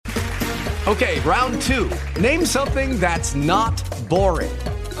Okay, round two. Name something that's not boring.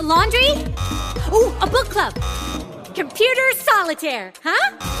 A laundry? Ooh, a book club. Computer solitaire,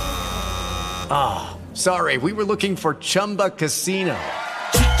 huh? Ah, sorry, we were looking for Chumba Casino.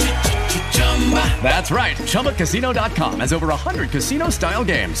 That's right, ChumbaCasino.com has over 100 casino-style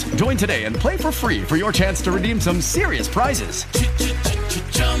games. Join today and play for free for your chance to redeem some serious prizes.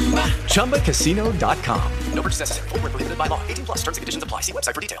 ChumbaCasino.com. No purchase necessary. Void where prohibited by law. 18 plus. Terms and conditions apply. See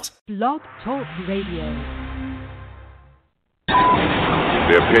website for details. Blog Talk Radio.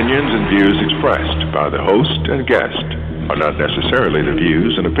 The opinions and views expressed by the host and guest are not necessarily the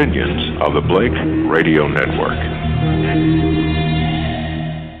views and opinions of the Blake Radio Network.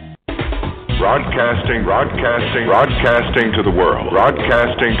 Broadcasting to the world.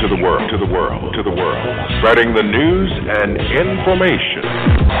 Broadcasting to the world. Spreading the news and information.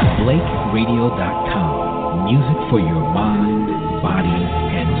 BlakeRadio.com. Music for your mind, body,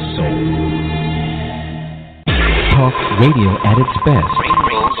 and soul. Talk radio at its best.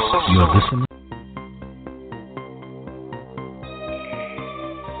 You're listening.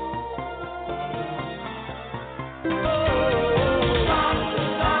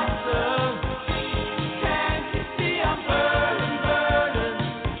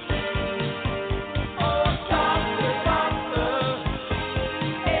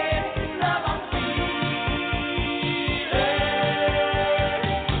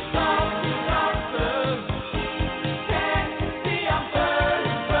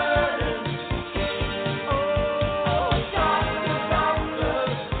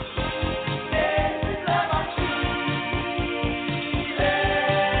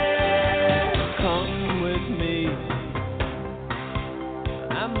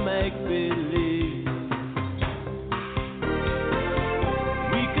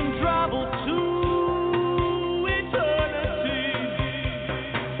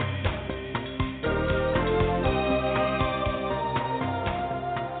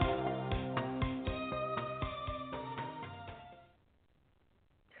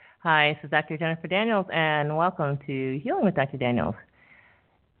 Hi, this is Dr. Jennifer Daniels, and welcome to Healing with Dr. Daniels.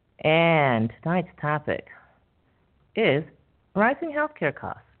 And tonight's topic is rising healthcare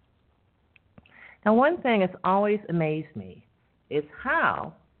costs. Now, one thing that's always amazed me is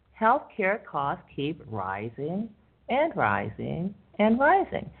how healthcare costs keep rising and rising and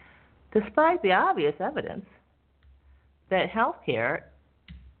rising, despite the obvious evidence that healthcare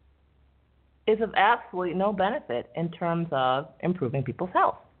is of absolutely no benefit in terms of improving people's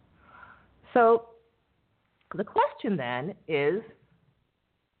health. So the question then is,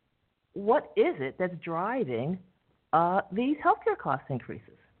 what is it that's driving these healthcare cost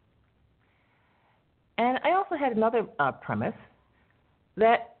increases? And I also had another premise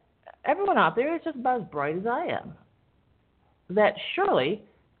that everyone out there is just about as bright as I am. That surely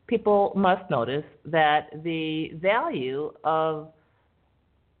people must notice that the value of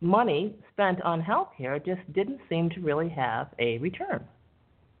money spent on healthcare just didn't seem to really have a return.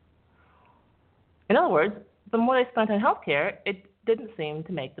 In other words, the more they spent on healthcare, it didn't seem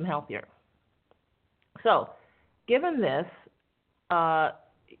to make them healthier. So, given this, how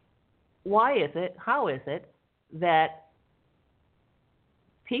is it that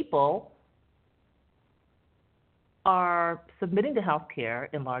people are submitting to healthcare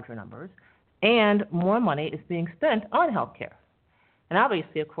in larger numbers and more money is being spent on healthcare? And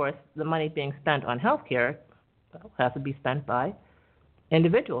obviously, of course, the money being spent on healthcare has to be spent by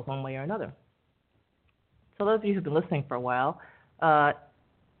individuals one way or another. So those of you who've been listening for a while,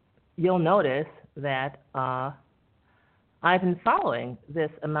 you'll notice that I've been following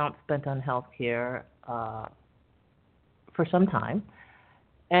this amount spent on healthcare for some time,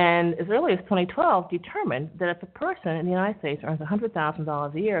 and as early as 2012 determined that if a person in the United States earns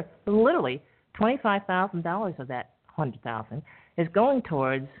 $100,000 a year, literally $25,000 of that $100,000 is going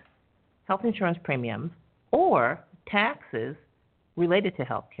towards health insurance premiums or taxes related to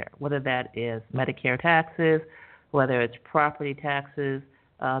health care, whether that is Medicare taxes, whether it's property taxes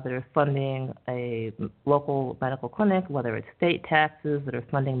that are funding a local medical clinic, whether it's state taxes that are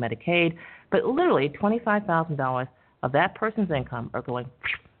funding Medicaid. But literally $25,000 of that person's income are going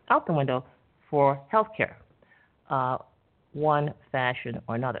out the window for health care, one fashion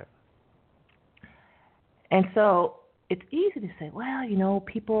or another. And so it's easy to say, well, you know,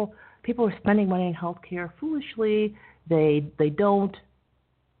 people are spending money on health care foolishly. They don't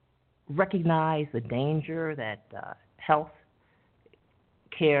recognize the danger that health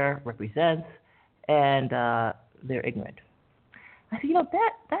care represents, and they're ignorant. I said, you know,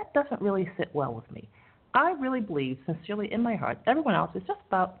 that doesn't really sit well with me. I really believe, sincerely in my heart, everyone else is just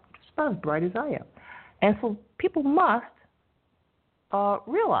about as bright as I am. And so people must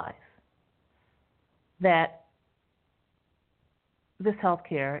realize that this health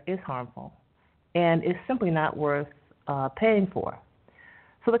care is harmful and is simply not worth paying for.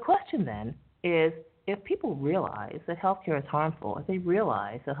 So the question then is, if people realize that health care is harmful, if they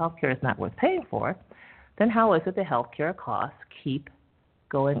realize that health care is not worth paying for, then how is it that health care costs keep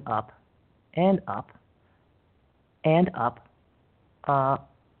going up and up and up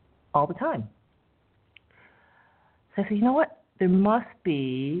all the time? So I said, you know what? There must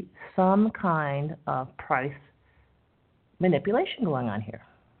be some kind of price manipulation going on here.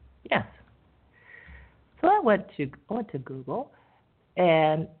 Yes. So I went to Google,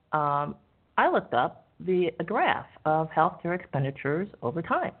 and I looked up a graph of healthcare expenditures over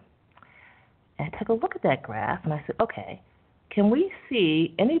time. And I took a look at that graph, and I said, okay, can we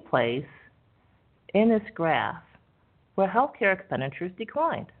see any place in this graph where healthcare expenditures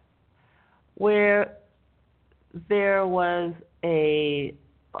declined, where there was a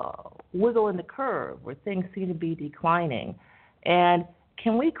wiggle in the curve, where things seem to be declining? And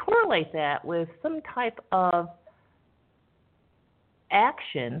can we correlate that with some type of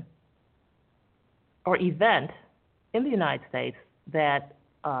action or event in the United States that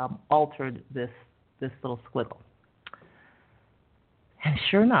altered this little squiggle? And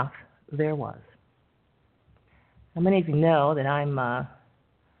sure enough, there was. Now, many of you know that I'm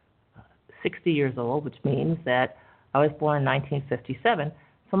 60 years old, which means that I was born in 1957.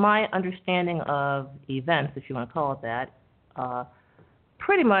 So my understanding of events, if you want to call it that,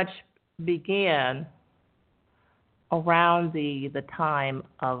 pretty much began around the time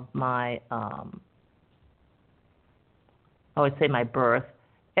of my, I would say, my birth.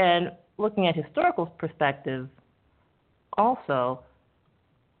 And looking at historical perspective, also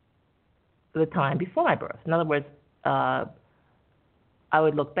the time before my birth. In other words, I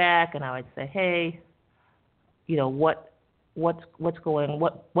would look back and I would say, hey, you know, what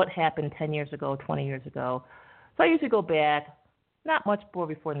happened 10 years ago, 20 years ago. So I usually go back not much more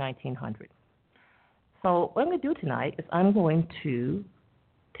before 1900. So what I'm going to do tonight is I'm going to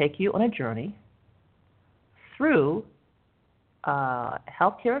take you on a journey through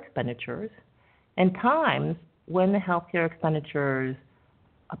healthcare expenditures and times when the healthcare expenditures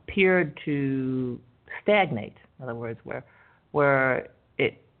appeared to stagnate. In other words, where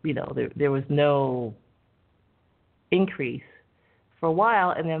it, you know, there was no increase for a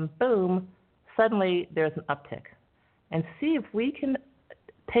while, and then boom, suddenly there's an uptick. And see if we can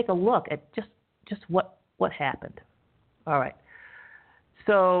take a look at just what happened. All right.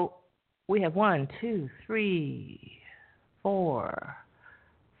 So we have 1, 2, 3, 4,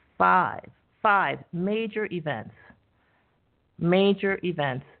 5 major events in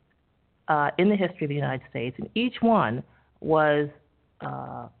the history of the United States, and each one was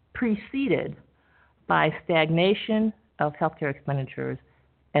preceded by stagnation of healthcare expenditures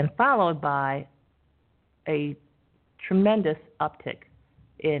and followed by a tremendous uptick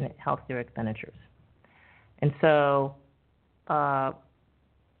in healthcare expenditures. And so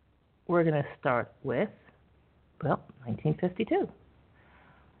we're going to start with, 1952.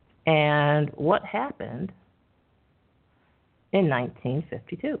 And what happened in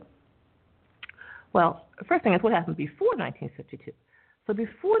 1952? Well, the first thing is what happened before 1952. So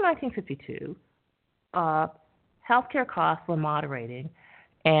before 1952, healthcare costs were moderating,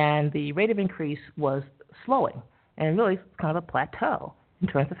 and the rate of increase was slowing, and really kind of a plateau in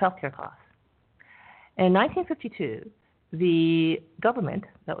terms of healthcare costs. In 1952, the government,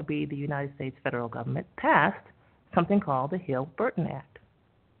 that would be the United States federal government, passed something called the Hill-Burton Act.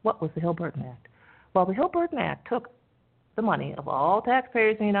 What was the Hill-Burton Act? Well, the Hill-Burton Act took the money of all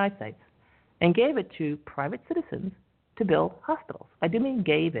taxpayers in the United States and gave it to private citizens to build hospitals. I do mean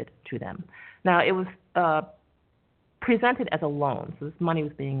gave it to them. Now, it was presented as a loan, so this money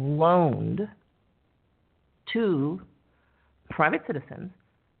was being loaned to private citizens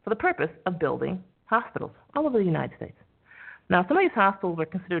for the purpose of building hospitals all over the United States. Now, some of these hospitals were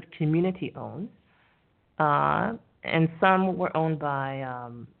considered community-owned, and some were owned by,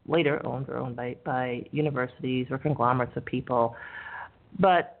 later owned by universities or conglomerates of people.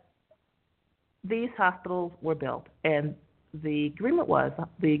 But these hospitals were built, and the agreement was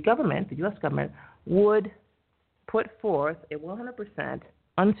the government, the U.S. government, would put forth a 100%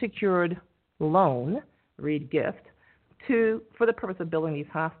 unsecured loan, read gift, for the purpose of building these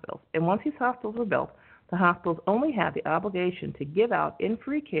hospitals. And once these hospitals were built, the hospitals only had the obligation to give out in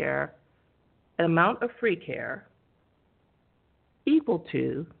free care an amount of free care equal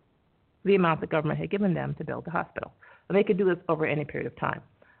to the amount the government had given them to build the hospital. And they could do this over any period of time.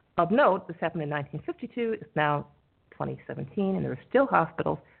 Of note, this happened in 1952. It's now 2017, and there are still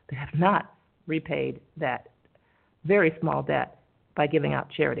hospitals that have not repaid that very small debt by giving out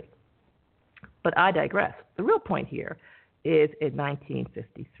charity. But I digress. The real point here is in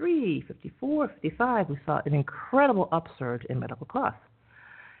 1953, 54, 55, we saw an incredible upsurge in medical costs.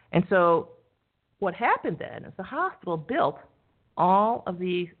 And so what happened then is the hospital built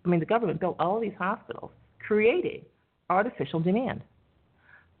the government built all of these hospitals, creating artificial demand.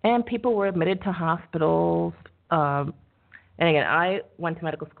 And people were admitted to hospitals. And again, I went to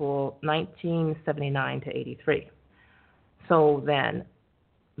medical school 1979 to 83. So then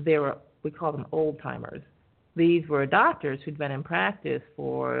there were, we call them old-timers. These were doctors who'd been in practice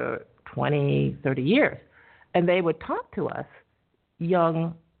for 20, 30 years. And they would talk to us,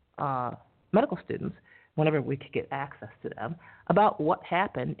 young medical students, whenever we could get access to them, about what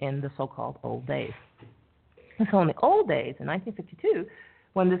happened in the so-called old days. And so in the old days, in 1952,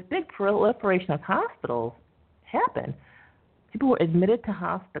 when this big proliferation of hospitals happened, people were admitted to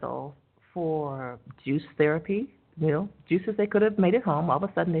hospitals for juice therapy, juices they could have made at home. All of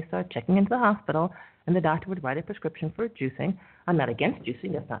a sudden they started checking into the hospital, and the doctor would write a prescription for juicing. I'm not against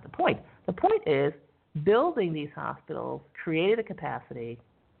juicing. That's not the point. The point is building these hospitals created a capacity,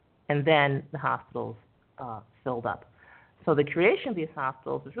 and then the hospitals filled up. So the creation of these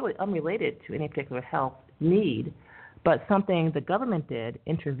hospitals is really unrelated to any particular health need, but something the government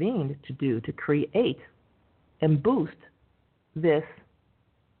intervened to do to create and boost this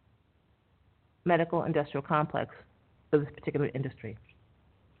medical industrial complex for this particular industry.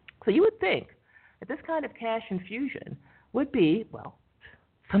 So you would think that this kind of cash infusion would be, well,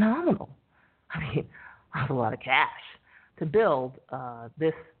 phenomenal. I mean, that's a lot of cash to build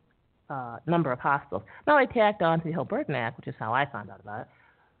this number of hospitals. Now, they tacked on to the Hill-Burton Act, which is how I found out about it,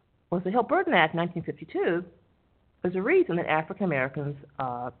 was the Hill-Burton Act, 1952, was a reason that African Americans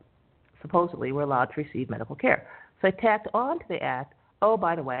supposedly were allowed to receive medical care. So they tacked on to the act, oh,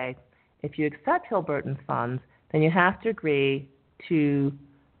 by the way, if you accept Hill-Burton funds, then you have to agree to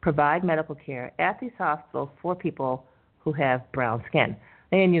provide medical care at these hospitals for people who have brown skin.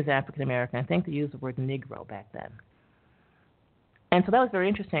 They didn't use African American. I think they used the word Negro back then. And so that was very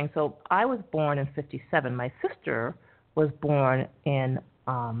interesting. So I was born in 57. My sister was born in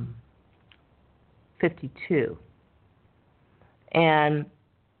 52. And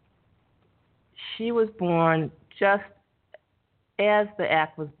she was born just as the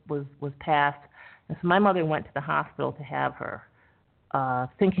act was passed. And so my mother went to the hospital to have her,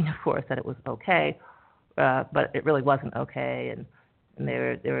 thinking, of course, that it was okay, but it really wasn't okay. And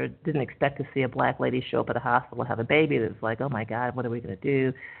they didn't expect to see a black lady show up at a hospital and have a baby. It was like, oh, my God, what are we going to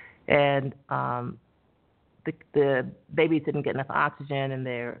do? And the babies didn't get enough oxygen, and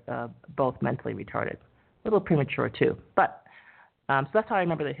they're both mentally retarded. A little premature, too. But so that's how I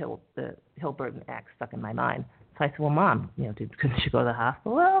remember the Hill-Burton Act stuck in my mind. So I said, well, Mom, couldn't you go to the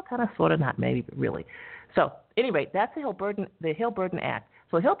hospital? Well, kind of, sort of, not maybe, but really. So anyway, that's the Hill-Burton Act.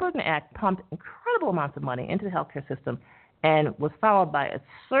 So the Hill-Burton Act pumped incredible amounts of money into the healthcare system and was followed by a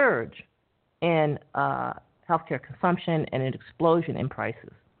surge in healthcare consumption and an explosion in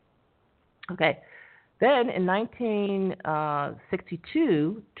prices. Okay. Then in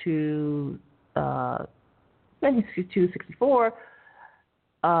 1962 to 1962-64,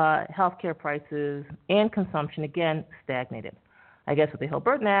 healthcare prices and consumption again stagnated. I guess with the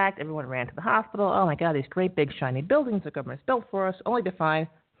Hill-Burton Act, everyone ran to the hospital. Oh my God, these great big shiny buildings the government's built for us, only to find,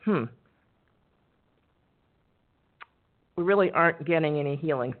 we really aren't getting any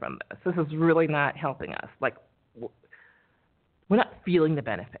healing from this. This is really not helping us. Like, we're not feeling the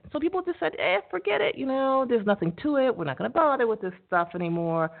benefit. So people just said, forget it. There's nothing to it. We're not going to bother with this stuff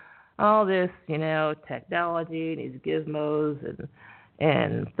anymore. All this, technology, these gizmos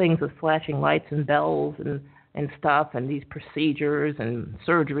and things with flashing lights and bells and stuff, and these procedures and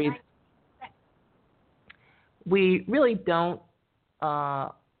surgeries. We really don't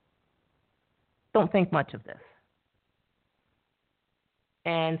think much of this.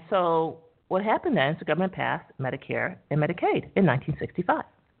 And so what happened then is the government passed Medicare and Medicaid in 1965.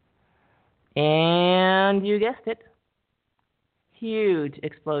 And you guessed it, huge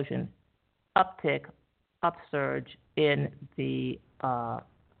explosion, upsurge in the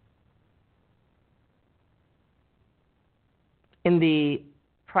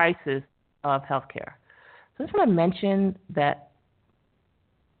prices of healthcare. So I just want to mention that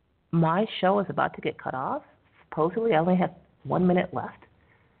my show is about to get cut off. Supposedly I only have 1 minute left.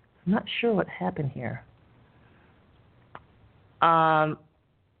 I'm not sure what happened here. So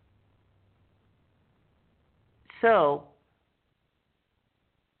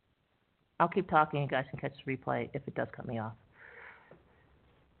I'll keep talking. You guys can catch the replay if it does cut me off.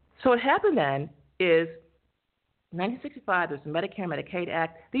 So what happened then is in 1965, there's the Medicare and Medicaid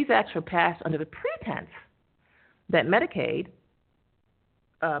Act. These acts were passed under the pretense that Medicaid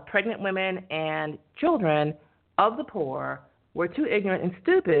pregnant women and children of the poor were too ignorant and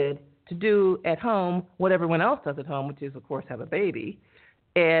stupid to do at home what everyone else does at home, which is, of course, have a baby,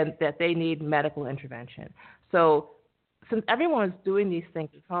 and that they need medical intervention. So since everyone was doing these things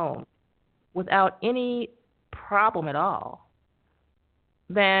at home without any problem at all,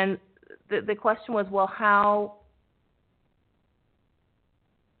 then the question was, well,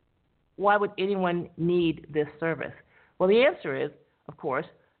 why would anyone need this service? Well, the answer is, of course,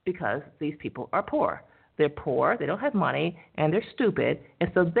 because these people are poor. They're poor, they don't have money, and they're stupid,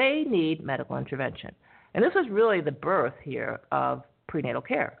 and so they need medical intervention. And this was really the birth here of prenatal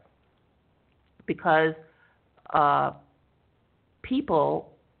care, because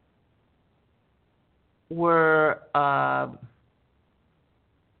people were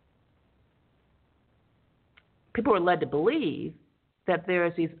led to believe that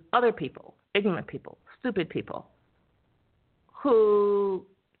there's these other people, ignorant people, stupid people, who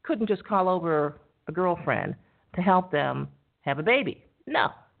couldn't just call over a girlfriend to help them have a baby. No.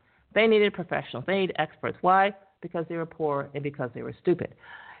 They needed professionals. They needed experts. Why? Because they were poor and because they were stupid.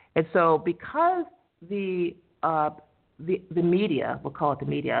 And so because the media, we'll call it the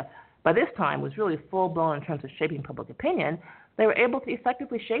media, by this time was really full-blown in terms of shaping public opinion, they were able to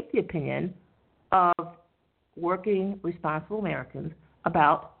effectively shape the opinion of working, responsible Americans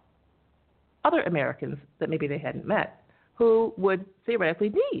about other Americans that maybe they hadn't met who would theoretically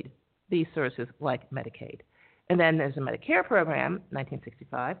need these services like Medicaid. And then there's a Medicare program,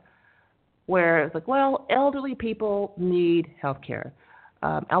 1965, where it's like, well, elderly people need health care.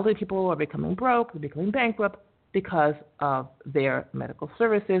 Elderly people are becoming broke, they're becoming bankrupt because of their medical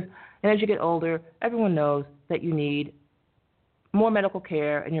services. And as you get older, everyone knows that you need more medical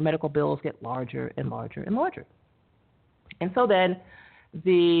care, and your medical bills get larger and larger and larger. And so then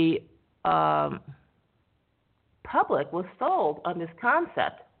the public was sold on this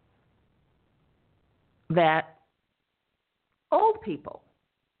concept that old people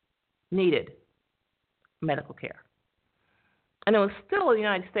needed medical care. And it was still in the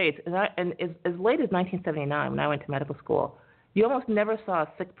United States, and as late as 1979, when I went to medical school, you almost never saw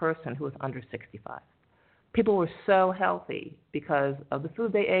a sick person who was under 65. People were so healthy because of the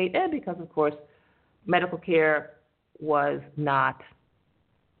food they ate and because, of course, medical care was not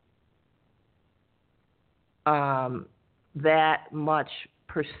that much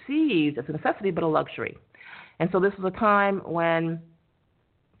perceived as a necessity but a luxury. And so this was a time when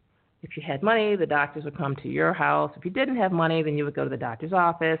if you had money, the doctors would come to your house. If you didn't have money, then you would go to the doctor's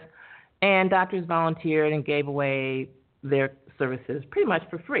office, and doctors volunteered and gave away their services pretty much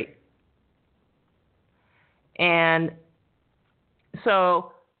for free. And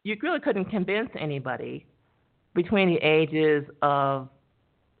so you really couldn't convince anybody between the ages of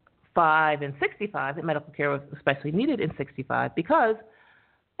 5 and 65 that medical care was especially needed in 65 because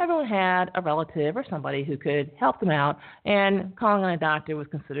everyone had a relative or somebody who could help them out, and calling on a doctor was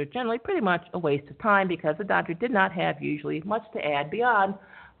considered generally pretty much a waste of time because the doctor did not have usually much to add beyond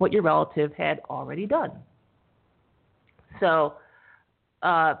what your relative had already done. So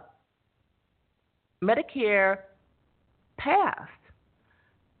Medicare passed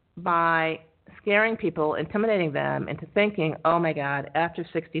by scaring people, intimidating them into thinking, oh, my God, after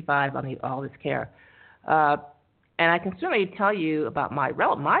 65, I'll need all this care. And I can certainly tell you about my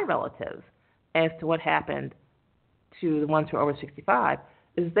relatives as to what happened to the ones who are over 65,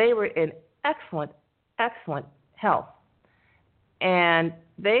 is they were in excellent, excellent health. And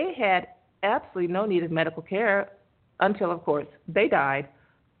they had absolutely no need of medical care until, of course, they died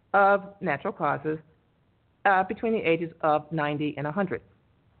of natural causes between the ages of 90 and 100.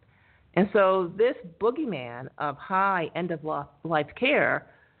 And so this boogeyman of high end-of-life care,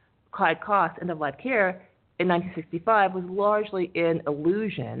 high cost end-of-life care in 1965 was largely an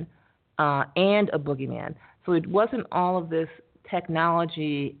illusion and a boogeyman. So it wasn't all of this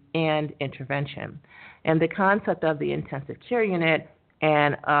technology and intervention. And the concept of the intensive care unit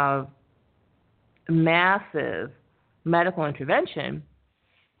and of massive medical intervention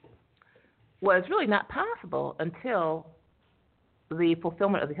was really not possible until the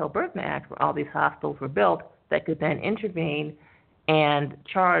fulfillment of the Hill-Burton Act, where all these hospitals were built that could then intervene and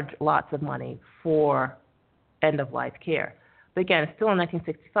charge lots of money for end-of-life care. But again, still in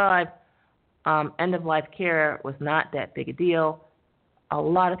 1965, end-of-life care was not that big a deal. A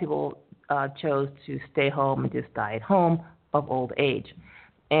lot of people chose to stay home and just die at home of old age.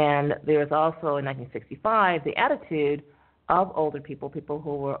 And there was also in 1965 the attitude of older people, people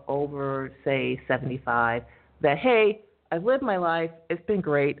who were over, say, 75, that, hey, I've lived my life. It's been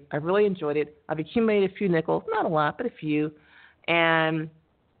great. I've really enjoyed it. I've accumulated a few nickels, not a lot, but a few. And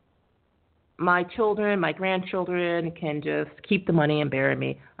my children, my grandchildren can just keep the money and bury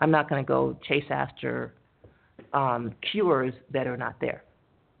me. I'm not going to go chase after cures that are not there.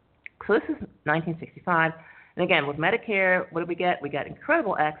 So this is 1965. And again, with Medicare, what did we get? We got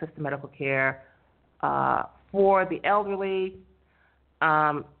incredible access to medical care for the elderly.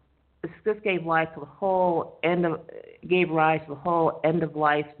 This gave rise to the whole end of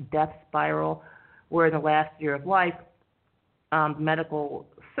life death spiral, where in the last year of life, the medical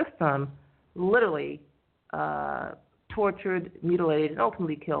system literally tortured, mutilated, and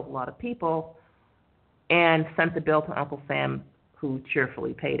ultimately killed a lot of people, and sent the bill to Uncle Sam, who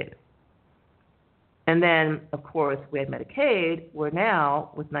cheerfully paid it. And then, of course, we had Medicaid, where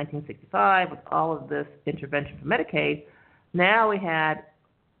now, with 1965, with all of this intervention for Medicaid, now we had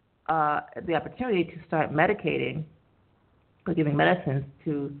the opportunity to start medicating or giving medicines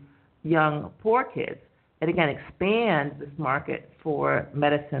to young poor kids, and again expand this market for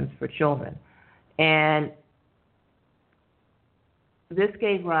medicines for children. And this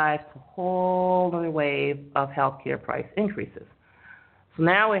gave rise to a whole other wave of healthcare price increases. So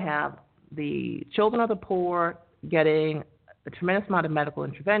now we have the children of the poor getting a tremendous amount of medical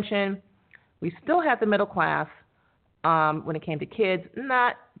intervention. We still have the middle class when it came to kids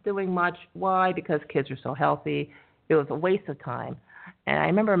not doing much. Why? Because kids are so healthy. It was a waste of time. And I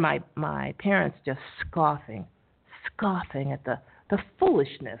remember my parents just scoffing at the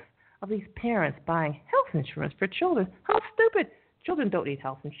foolishness of these parents buying health insurance for children. How stupid. Children don't need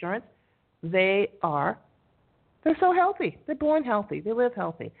health insurance. They're so healthy. They're born healthy. They live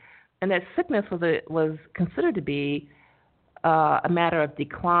healthy. And that sickness was considered to be a matter of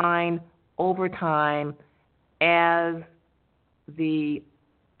decline over time as the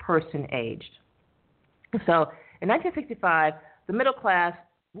person aged. So in 1965, the middle class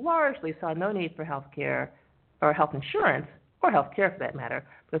largely saw no need for health care or health insurance or health care for that matter,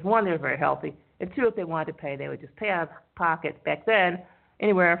 because one, they were very healthy, and two, if they wanted to pay, they would just pay out of pocket back then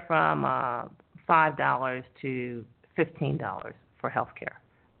anywhere from $5 to $15 for health care,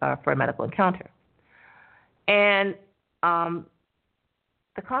 for a medical encounter. And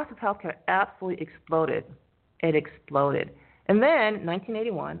the cost of health care absolutely exploded. It exploded. And then, in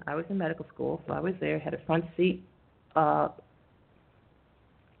 1981, I was in medical school, so I was there, had a front seat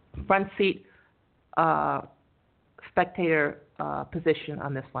spectator position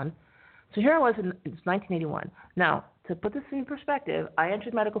on this one. So here I was in 1981. Now, to put this in perspective, I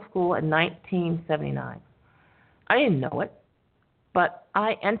entered medical school in 1979. I didn't know it, but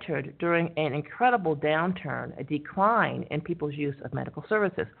I entered during an incredible downturn, a decline in people's use of medical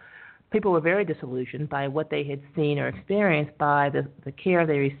services. People were very disillusioned by what they had seen or experienced by the care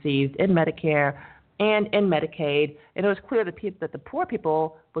they received in Medicare and in Medicaid, and it was clear that the poor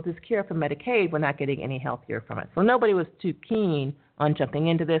people with this care from Medicaid were not getting any health care from it. So nobody was too keen on jumping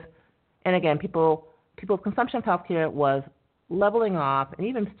into this. And again, people's consumption of health care was leveling off and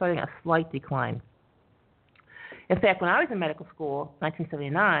even starting a slight decline. In fact, when I was in medical school,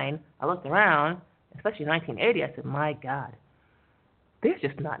 1979, I looked around, especially 1980, I said, my God, there's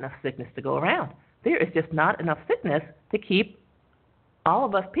just not enough sickness to go around. There is just not enough sickness to keep all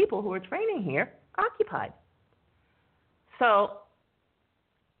of us people who are training here occupied. So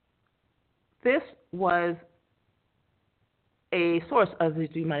this was a source of, as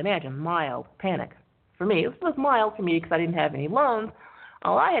you might imagine, mild panic for me. It was mild for me because I didn't have any loans.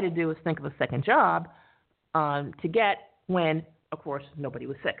 All I had to do was think of a second job to get when, of course, nobody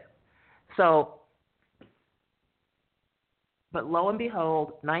was sick. So, but lo and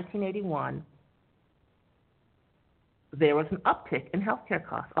behold, 1981, there was an uptick in healthcare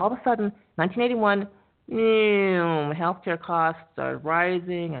costs. All of a sudden, 1981, healthcare costs are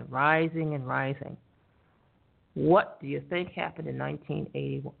rising and rising and rising. What do you think happened in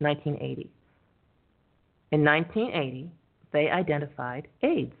 1980? In 1980, they identified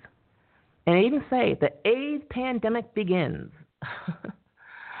AIDS. And they even say the AIDS pandemic begins.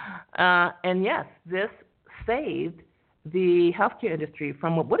 And yes, this saved the healthcare industry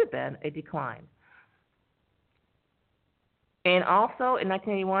from what would have been a decline. And also in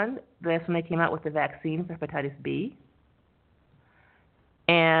 1981, that's when they came out with the vaccine for hepatitis B.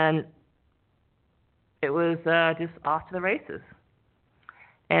 And it was just off to the races.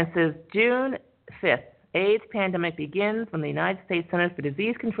 And it says June 5th, AIDS pandemic begins when the United States Centers for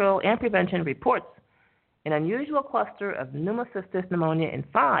Disease Control and Prevention reports an unusual cluster of pneumocystis pneumonia in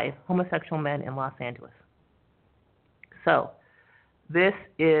 5 homosexual men in Los Angeles. So this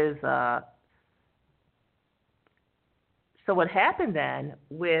is so what happened then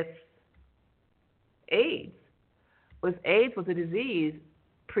with AIDS was a disease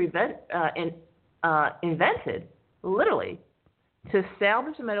invented literally to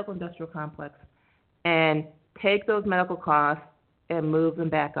salvage the medical industrial complex and take those medical costs and move them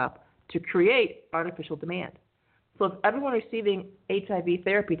back up to create artificial demand. So if everyone receiving HIV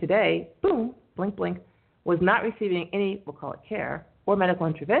therapy today, boom, blink, blink, was not receiving any, we'll call it care, or medical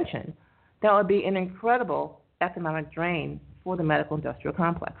intervention, that would be an incredible economic drain for the medical industrial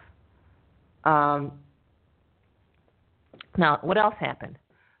complex. Now, what else happened?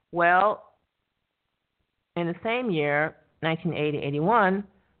 Well, in the same year, 1980-81,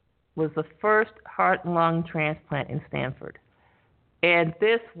 was the first heart and lung transplant in Stanford. And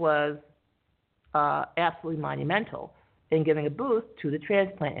this was absolutely monumental in giving a boost to the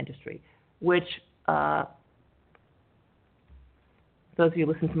transplant industry, which those of you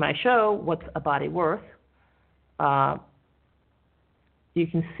who listen to my show, What's a Body Worth? You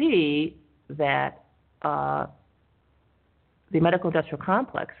can see that the medical industrial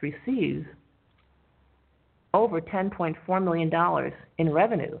complex receives over $10.4 million in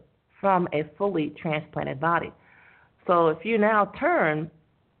revenue from a fully transplanted body. So if you now turn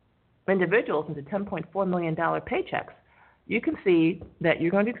individuals into $10.4 million paychecks, you can see that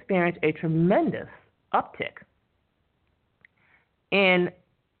you're going to experience a tremendous uptick in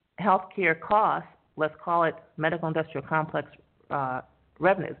healthcare costs, let's call it medical industrial complex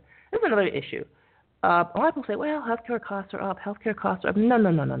revenues. This is another issue. A lot of people say, well, healthcare costs are up,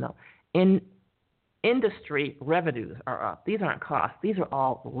 No. In industry, revenues are up. These aren't costs. These are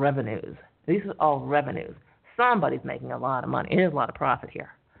all revenues. Somebody's making a lot of money. There's a lot of profit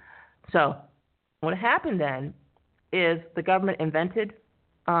here. So what happened then is the government invented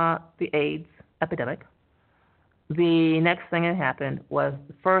the AIDS epidemic. The next thing that happened was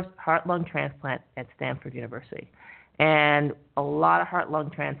the first heart-lung transplant at Stanford University. And a lot of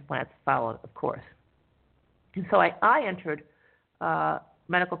heart-lung transplants followed, of course. And so I entered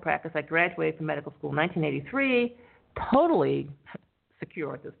medical practice. I graduated from medical school in 1983, totally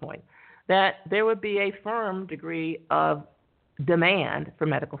secure at this point, that there would be a firm degree of demand for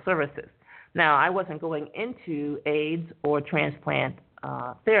medical services. Now, I wasn't going into AIDS or transplant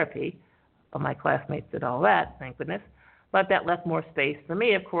therapy. My classmates did all that, thank goodness. But that left more space for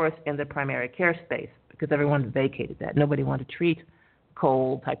me, of course, in the primary care space because everyone vacated that. Nobody wanted to treat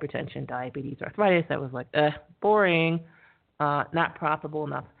cold, hypertension, diabetes, arthritis. That was like, boring, not profitable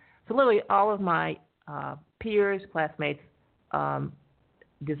enough. So literally all of my peers, classmates,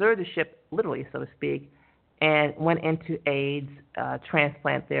 deserted the ship, literally, so to speak, and went into AIDS,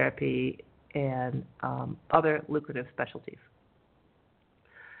 transplant therapy, and other lucrative specialties.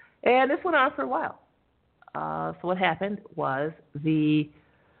 And this went on for a while. So what happened was the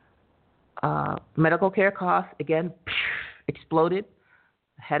medical care costs, again, exploded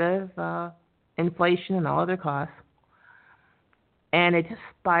ahead of inflation and all other costs. And it just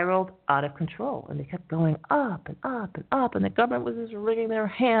spiraled out of control. And they kept going up and up and up. And the government was just wringing their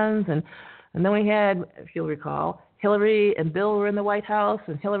hands. And then we had, if you'll recall, Hillary and Bill were in the White House.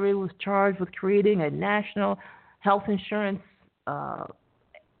 And Hillary was charged with creating a national health insurance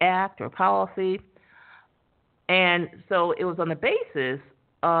act or policy. And so it was on the basis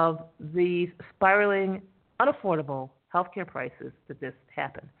of these spiraling, unaffordable healthcare prices that this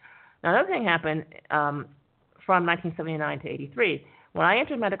happened. Now, another thing happened from 1979 to 83. When I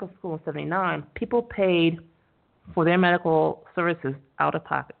entered medical school in 79, people paid for their medical services out of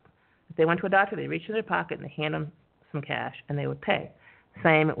pocket. If they went to a doctor, they reached in their pocket and they hand them some cash, and they would pay.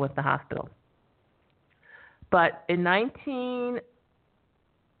 Same with the hospital. But in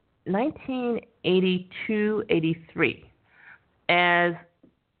 1982-83, as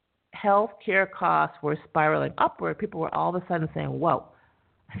healthcare costs were spiraling upward, people were all of a sudden saying, whoa,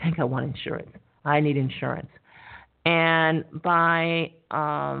 I think I want insurance. I need insurance. And by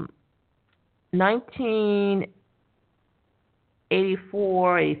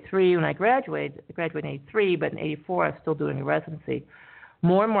 1984, 83, when I graduated in 83, but in 84 I was still doing a residency,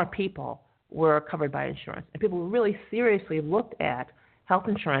 more and more people were covered by insurance. And people really seriously looked at health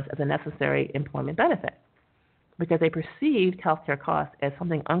insurance as a necessary employment benefit because they perceived healthcare costs as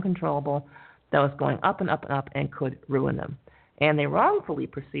something uncontrollable that was going up and up and up and could ruin them. And they wrongfully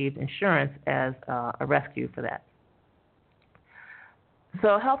perceived insurance as a rescue for that.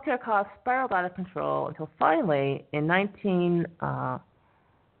 So healthcare costs spiraled out of control until finally in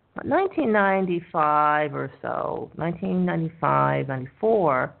 1995 or so, 1995,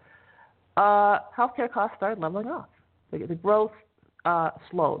 94, healthcare costs started leveling off. The growth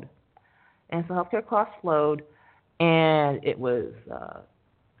slowed. And so healthcare costs slowed, and it was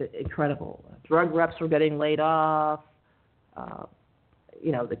incredible. Drug reps were getting laid off.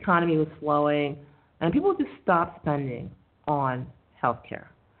 The economy was slowing, and people just stopped spending on healthcare.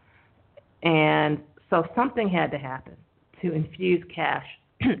 And so something had to happen to infuse cash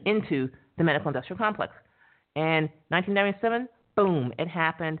into the medical industrial complex. And 1997, boom, it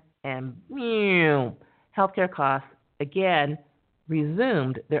happened, and healthcare costs again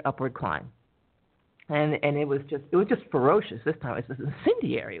resumed their upward climb. And it was just ferocious this time. It was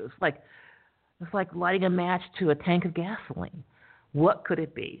incendiary. It was like lighting a match to a tank of gasoline. What could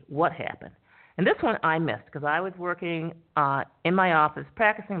it be? What happened? And this one I missed because I was working in my office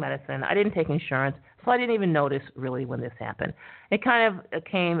practicing medicine. I didn't take insurance, so I didn't even notice really when this happened. It kind of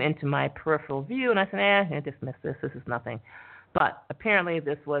came into my peripheral view, and I said, dismiss this. This is nothing. But apparently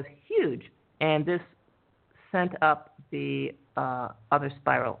this was huge, and this sent up the other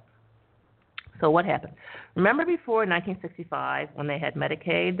spiral. So what happened? Remember before 1965 when they had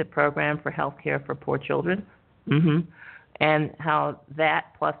Medicaid, the program for health care for poor children? Mm-hmm. And how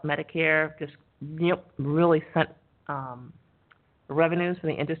that plus Medicare just really sent revenues for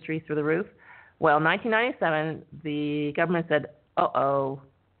the industry through the roof? Well, in 1997, the government said,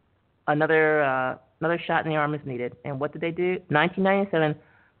 another shot in the arm is needed. And what did they do? 1997,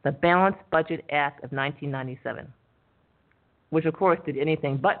 the Balanced Budget Act of 1997, which of course did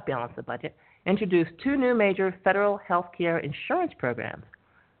anything but balance the budget, introduced two new major federal health care insurance programs,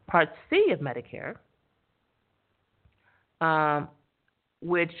 Part C of Medicare,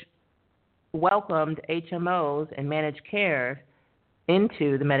 which welcomed HMOs and managed care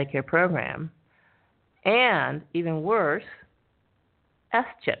into the Medicare program, and even worse,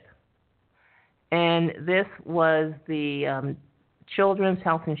 S-CHIP. And this was the Children's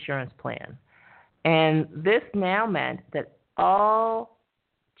Health Insurance Plan. And this now meant that all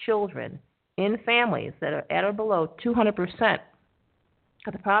children in families that are at or below 200%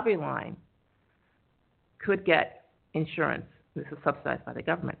 of the poverty line could get insurance. This is subsidized by the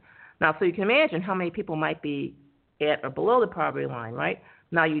government. Now, so you can imagine how many people might be at or below the poverty line, right?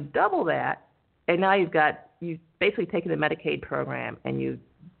 Now you double that, and now you've basically taken the Medicaid program and you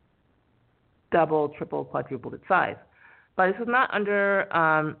doubled, tripled, quadrupled its size. But this is not under,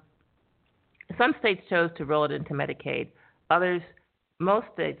 some states chose to roll it into Medicaid. Others, most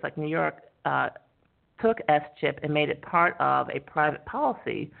states like New York, took S-CHIP and made it part of a private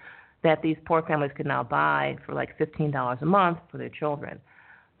policy that these poor families could now buy for like $15 a month for their children.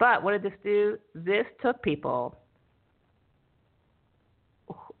 But what did this do? This took people,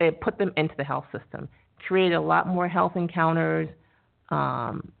 it put them into the health system, created a lot more health encounters,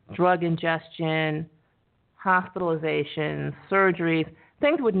 drug ingestion, hospitalizations, surgeries,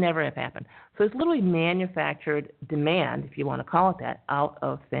 things would never have happened. So it's literally manufactured demand, if you want to call it that, out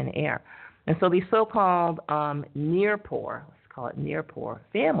of thin air. And so these so-called near poor, let's call it near poor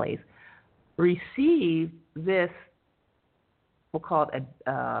families, received this, we'll call it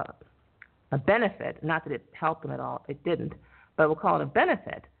a benefit, not that it helped them at all, it didn't, but we'll call it a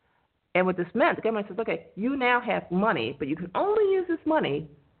benefit. And what this meant, the government says, okay, you now have money, but you can only use this money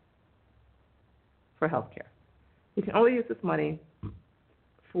for health care. You can only use this money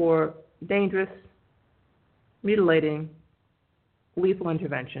for dangerous, mutilating, lethal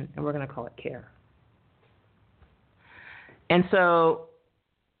intervention, and we're going to call it care. And so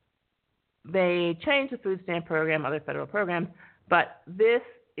they changed the food stamp program, other federal programs, but this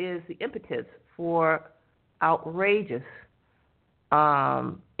is the impetus for outrageous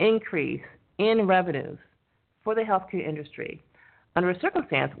increase in revenues for the healthcare industry under a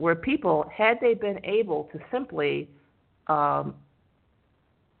circumstance where people, had they been able to simply pull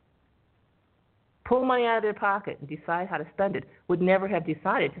money out of their pocket and decide how to spend it, would never have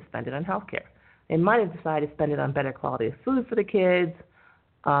decided to spend it on health care. They might have decided to spend it on better quality of food for the kids,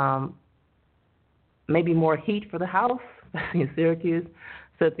 maybe more heat for the house in Syracuse,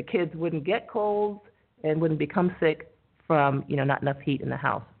 so that the kids wouldn't get colds and wouldn't become sick from, not enough heat in the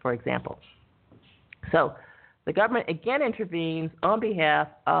house, for example. So the government again intervenes on behalf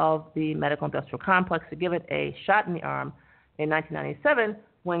of the medical industrial complex to give it a shot in the arm in 1997,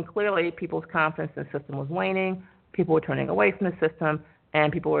 when clearly people's confidence in the system was waning, people were turning away from the system,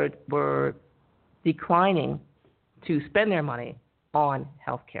 and people were declining to spend their money on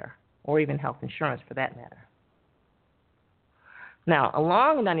health care, or even health insurance for that matter. Now,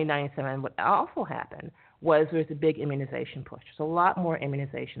 along in 1997, what also happened was there was a big immunization push. There's a lot more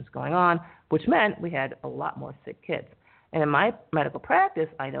immunizations going on, which meant we had a lot more sick kids. And in my medical practice,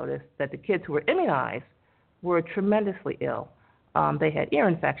 I noticed that the kids who were immunized were tremendously ill. They had ear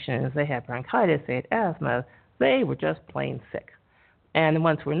infections, they had bronchitis, they had asthma, they were just plain sick. And the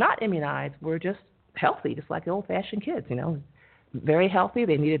ones who were not immunized were just healthy, just like the old-fashioned kids, very healthy.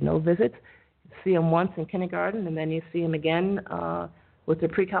 They needed no visits. See them once in kindergarten, and then you see them again with their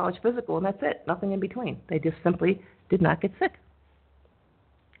pre-college physical, and that's it, nothing in between. They just simply did not get sick.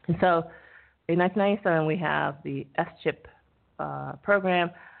 And so in 1997, we have the S-CHIP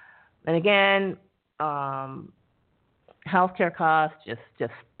program. And again, healthcare costs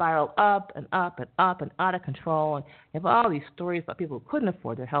just spiraled up and up and up and out of control. And you have all these stories about people who couldn't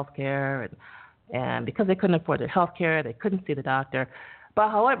afford their healthcare, and because they couldn't afford their healthcare, they couldn't see the doctor. But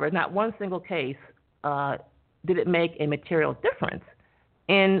however, not one single case did it make a material difference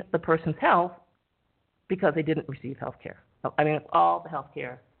in the person's health because they didn't receive healthcare. I mean, all the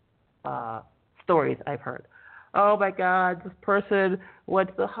healthcare stories I've heard. Oh my God, this person went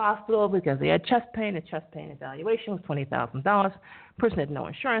to the hospital because they had chest pain. The chest pain evaluation was $20,000. The person had no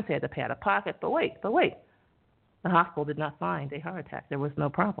insurance. They had to pay out of pocket. But wait. The hospital did not find a heart attack. There was no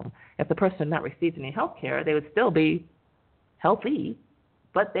problem. If the person had not received any health care, they would still be healthy,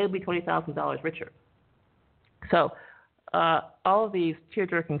 but they would be $20,000 richer. So all of these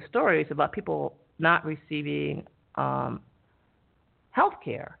tear-jerking stories about people not receiving health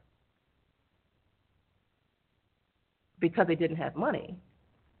care because they didn't have money,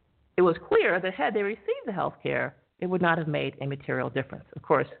 it was clear that had they received the health care, it would not have made a material difference. Of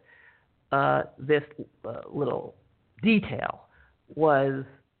course, this little detail was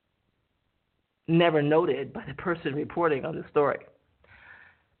never noted by the person reporting on the story.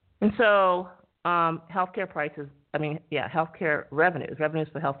 And so healthcare revenues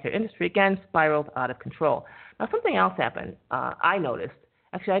for the healthcare industry, again, spiraled out of control. Now, something else happened. I noticed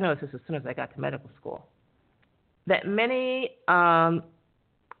this as soon as I got to medical school, that many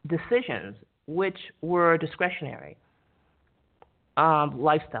decisions which were discretionary,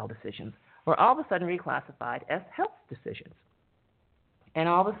 lifestyle decisions, were all of a sudden reclassified as health decisions. And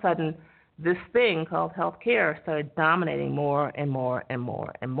all of a sudden, this thing called health care started dominating more and more and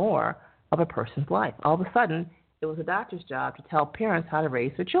more and more of a person's life. All of a sudden, it was a doctor's job to tell parents how to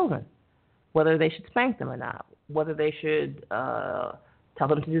raise their children, whether they should spank them or not, whether they should tell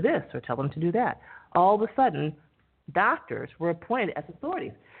them to do this or tell them to do that. All of a sudden, doctors were appointed as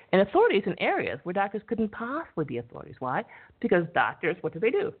authorities, and authorities in areas where doctors couldn't possibly be authorities. Why? Because doctors, what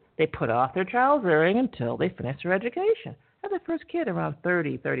do? They put off their child's rearing until they finish their education. Have their first kid around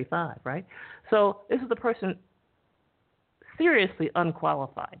 30, 35, right? So this is a person seriously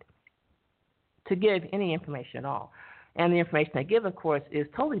unqualified to give any information at all. And the information they give, of course, is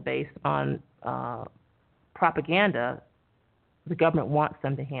totally based on propaganda the government wants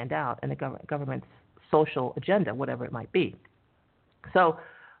them to hand out and the government's social agenda, whatever it might be. So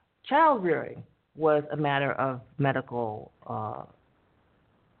child rearing was a matter of medical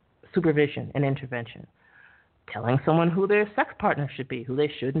supervision and intervention. Telling someone who their sex partner should be, who they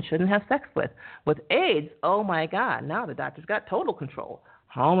should and shouldn't have sex with. With AIDS, oh my God, now the doctor's got total control.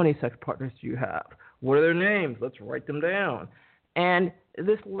 How many sex partners do you have? What are their names? Let's write them down. And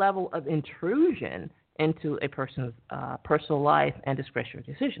this level of intrusion into a person's personal life and discretionary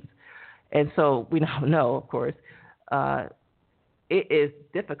decisions. And so we now know, of course, it is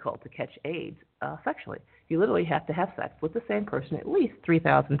difficult to catch AIDS sexually. You literally have to have sex with the same person at least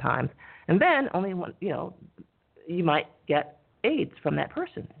 3,000 times, and then only one, you might get AIDS from that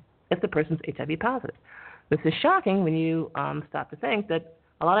person if the person's HIV positive. This is shocking when you stop to think that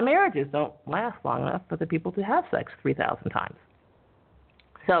a lot of marriages don't last long enough for the people to have sex 3,000 times.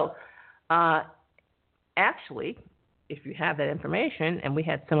 So, actually, if you have that information, and we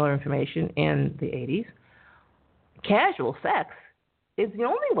had similar information in the 80s, casual sex is the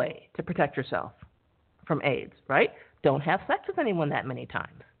only way to protect yourself from AIDS, right? Don't have sex with anyone that many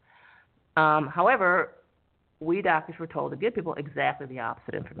times. However, we doctors were told to give people exactly the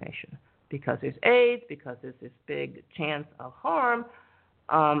opposite information. Because there's AIDS, because there's this big chance of harm,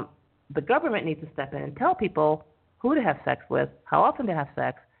 the government needs to step in and tell people who to have sex with, how often to have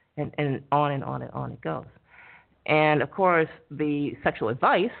sex, and on and on and on it goes. And, of course, the sexual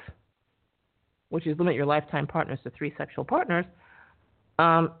advice, which is limit your lifetime partners to 3 sexual partners,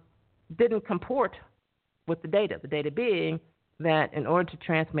 didn't comport with the data being that in order to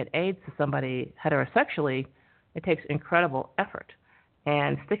transmit AIDS to somebody heterosexually, it takes incredible effort.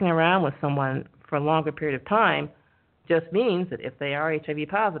 And sticking around with someone for a longer period of time just means that if they are HIV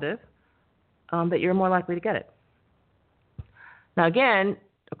positive, that you're more likely to get it. Now, again,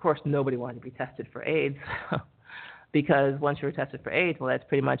 of course, nobody wanted to be tested for AIDS because once you're tested for AIDS, well, that's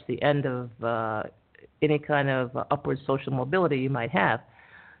pretty much the end of any kind of upward social mobility you might have.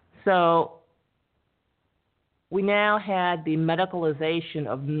 So we now had the medicalization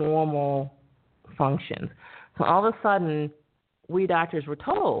of normal functions. So all of a sudden, we doctors were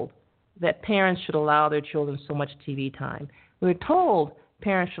told that parents should allow their children so much TV time. We were told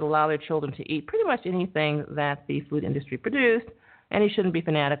parents should allow their children to eat pretty much anything that the food industry produced, and you shouldn't be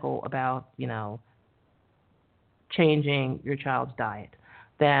fanatical about, changing your child's diet.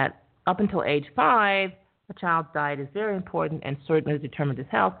 That up until age 5, a child's diet is very important and certainly determined his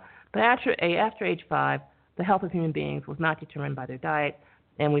health. But after age 5, the health of human beings was not determined by their diet,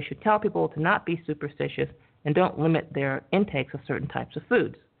 and we should tell people to not be superstitious and don't limit their intakes of certain types of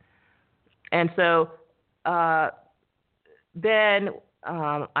foods. And so then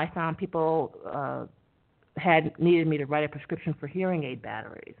I found people needed me to write a prescription for hearing aid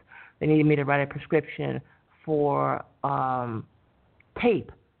batteries. They needed me to write a prescription for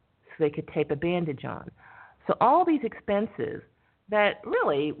tape so they could tape a bandage on. So all these expenses that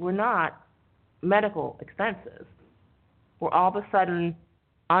really were not medical expenses were all of a sudden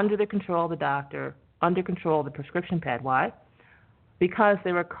under the control of the doctor, under control of the prescription pad. Why? Because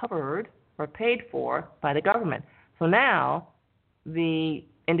they were covered or paid for by the government. So now the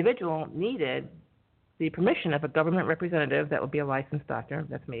individual needed the permission of a government representative, that would be a licensed doctor,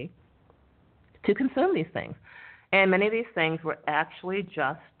 that's me, to consume these things. And many of these things were actually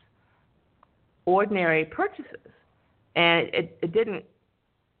just ordinary purchases. And it didn't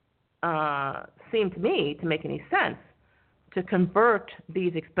seem to me to make any sense to convert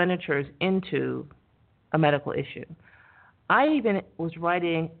these expenditures into a medical issue. I even was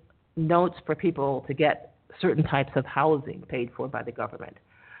writing notes for people to get certain types of housing paid for by the government.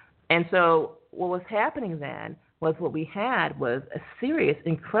 And so what was happening then was what we had was a serious,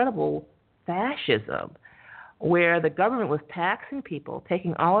 incredible fascism where the government was taxing people,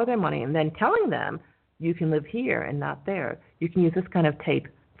 taking all of their money, and then telling them, you can live here and not there. You can use this kind of tape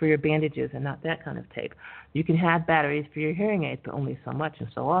for your bandages and not that kind of tape. You can have batteries for your hearing aids, but only so much and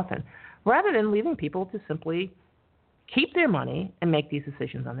so often, rather than leaving people to simply keep their money and make these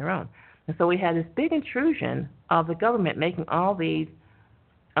decisions on their own. And so we had this big intrusion of the government making all these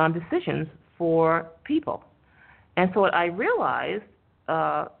decisions for people. And so what I realized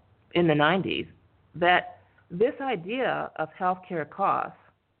in the 90s that this idea of healthcare costs,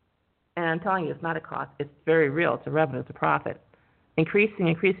 and I'm telling you it's not a cost, it's very real, it's a revenue, it's a profit,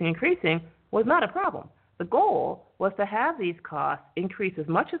 increasing was not a problem. The goal was to have these costs increase as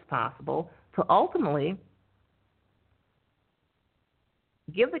much as possible to ultimately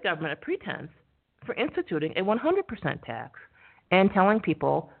give the government a pretense for instituting a 100% tax and telling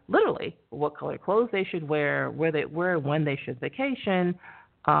people literally what color clothes they should wear, when they should vacation,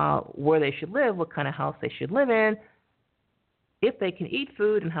 where they should live, what kind of house they should live in, if they can eat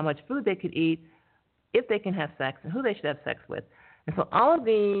food and how much food they could eat, if they can have sex and who they should have sex with. And so all of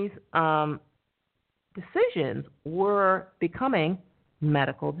these decisions were becoming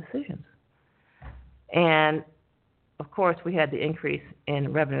medical decisions. And, of course, we had the increase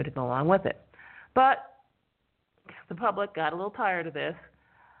in revenue to go along with it. But the public got a little tired of this.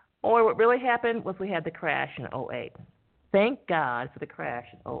 Or what really happened was we had the crash in 2008. Thank God for the crash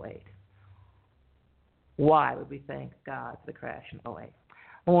in 2008. Why would we thank God for the crash in 2008?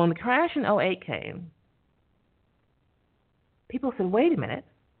 Well, when the crash in 2008 came, people said, wait a minute,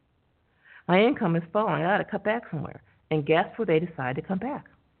 my income is falling, I got to cut back somewhere. And guess where they decided to cut back?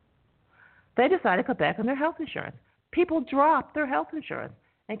 They decided to cut back on their health insurance. People dropped their health insurance.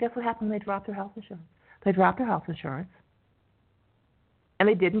 And guess what happened when they dropped their health insurance? They dropped their health insurance, and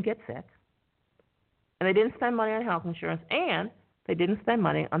they didn't get sick, and they didn't spend money on health insurance, and they didn't spend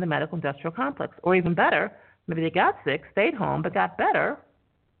money on the medical industrial complex. Or even better, maybe they got sick, stayed home, but got better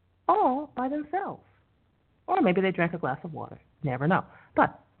all by themselves. Or maybe they drank a glass of water. Never know.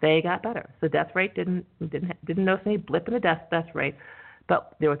 But they got better. So the death rate didn't notice any blip in the death rate,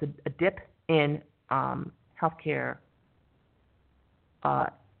 but there was a dip in healthcare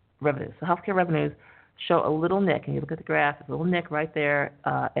revenues. So healthcare revenues show a little nick, and you look at the graph, there's a little nick right there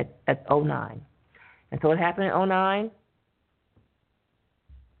at 2009. And so what happened in 2009?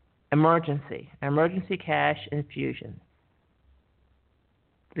 Emergency cash infusion.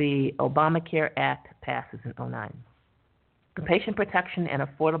 The Obamacare Act passes in 2009. The Patient Protection and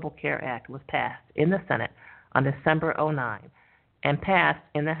Affordable Care Act was passed in the Senate on December 2009 and passed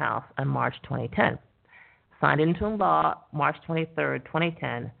in the House on March 2010. Signed into law March 23,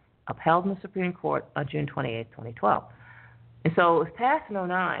 2010, upheld in the Supreme Court on June 28, 2012. And so it was passed in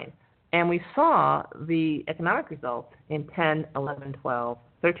 2009, and we saw the economic results in 10, 11, 12,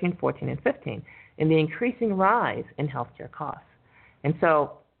 13, 14, and 15 in the increasing rise in healthcare costs. And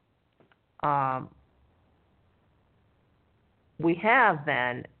so we have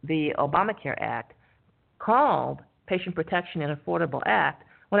then the Obamacare Act called Patient Protection and Affordable Act,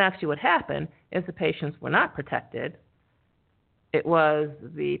 when actually what happened is the patients were not protected. It was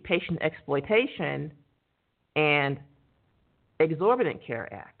the Patient Exploitation and Exorbitant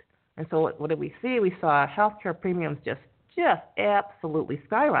Care Act. And so what did we see? We saw healthcare premiums just absolutely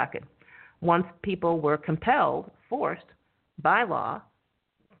skyrocket once people were compelled, forced by law,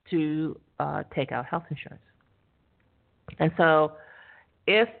 to take out health insurance. And so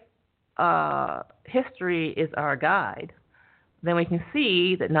if history is our guide, then we can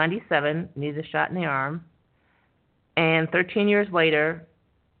see that 97 needed a shot in the arm, and 13 years later,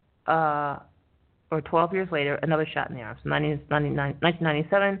 or 12 years later, another shot in the arm. So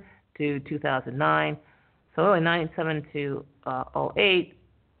 1997 to 2009. So really 97 to 08,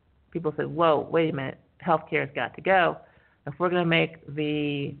 people said, whoa, wait a minute, healthcare has got to go. If we're going to make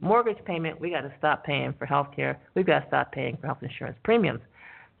the mortgage payment, we got to stop paying for healthcare. We've got to stop paying for health insurance premiums.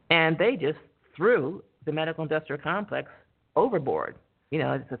 And they just threw the medical industrial complex overboard. You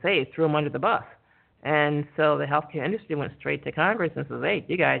know, as I say, threw them under the bus. And so the healthcare industry went straight to Congress and said, hey,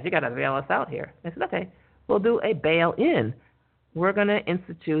 you guys, you got to bail us out here. They said, okay, we'll do a bail-in. We're going to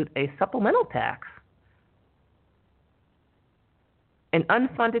institute a supplemental tax, an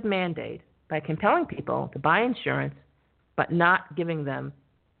unfunded mandate by compelling people to buy insurance but not giving them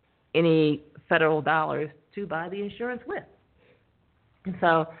any federal dollars to buy the insurance with. And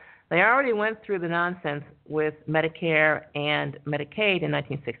so they already went through the nonsense with Medicare and Medicaid in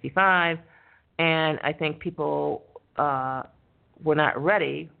 1965, and I think people were not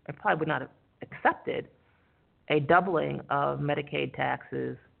ready, or probably would not have accepted a doubling of Medicaid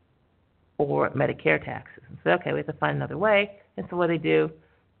taxes or Medicare taxes. And so, okay, we have to find another way. And so what do?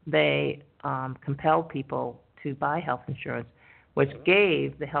 They compelled people to buy health insurance, which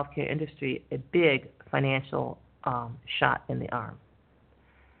gave the healthcare industry a big financial shot in the arm.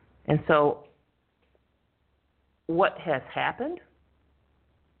 And so what has happened?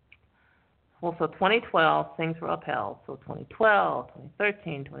 Well, so 2012, things were upheld. So 2012,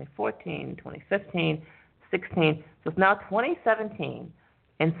 2013, 2014, 2015, 16. So it's now 2017,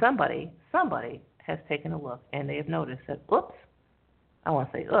 and somebody has taken a look, and they have noticed that, oops, I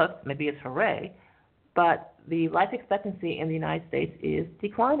want to say oops, maybe it's hooray, but the life expectancy in the United States is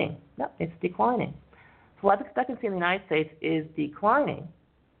declining. No, it's declining. So life expectancy in the United States is declining,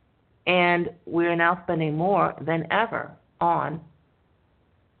 and we're now spending more than ever on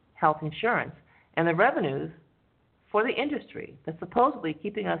health insurance. And the revenues for the industry that's supposedly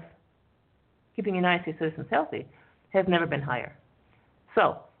keeping United States citizens healthy has never been higher.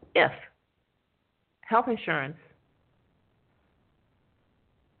 So if health insurance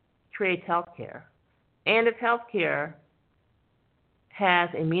creates health care, and if health care has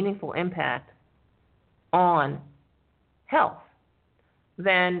a meaningful impact on health,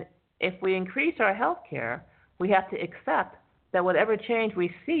 then if we increase our health care, we have to accept that whatever change we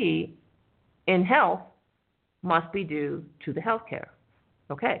see in health must be due to the health care.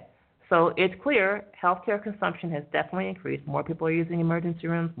 Okay, so it's clear healthcare consumption has definitely increased. More people are using emergency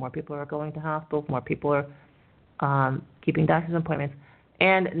rooms, more people are going to hospitals, more people are keeping doctor's appointments,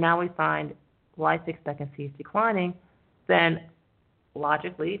 and now we find life expectancy is declining. Then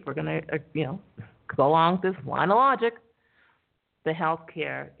logically, if we're going to go along this line of logic, the health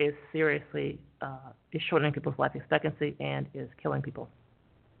care is seriously is shortening people's life expectancy and is killing people.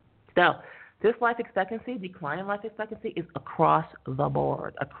 Now, this life expectancy, decline in life expectancy, is across the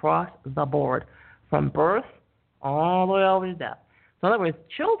board, from birth all the way over to death. So in other words,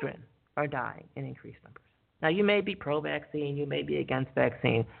 children are dying in increased numbers. Now, you may be pro-vaccine, you may be against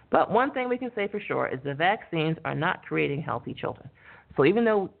vaccine, but one thing we can say for sure is the vaccines are not creating healthy children. So even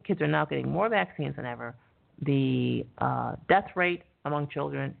though kids are now getting more vaccines than ever, the death rate among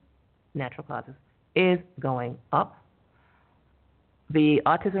children, natural causes, is going up. The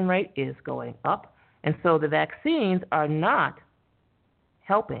autism rate is going up. And so the vaccines are not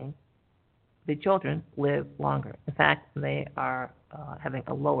helping the children live longer. In fact, they are having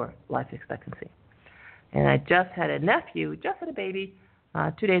a lower life expectancy. And I just had a nephew, just had a baby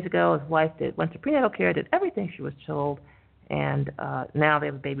 2 days ago. His wife went to prenatal care, did everything she was told, and now they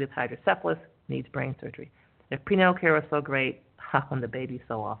have a baby with hydrocephalus, needs brain surgery. If prenatal care was so great, how come the baby's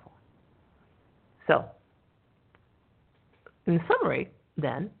so awful? So, in summary,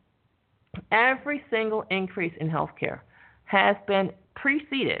 then, every single increase in health care has been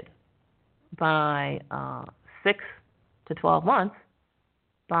preceded by 6 to 12 months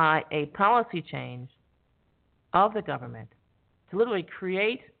by a policy change of the government to literally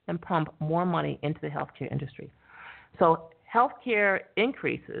create and pump more money into the healthcare industry. So healthcare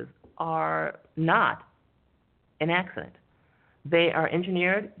increases are not an accident. They are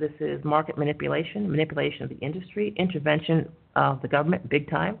engineered. This is market manipulation of the industry, intervention of the government, big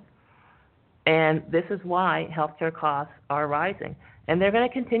time. And this is why healthcare costs are rising. And they're going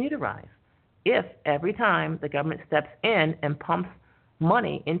to continue to rise if every time the government steps in and pumps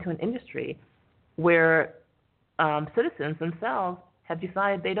money into an industry where citizens themselves have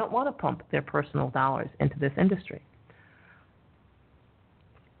decided they don't want to pump their personal dollars into this industry.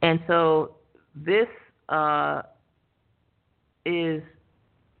 And so this is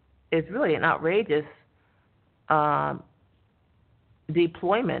really an outrageous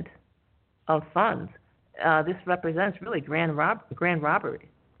deployment of funds. This represents really grand robbery,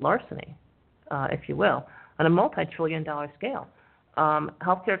 larceny, if you will, on a multi-trillion-dollar scale.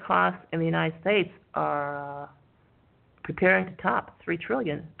 Healthcare costs in the United States are preparing to top $4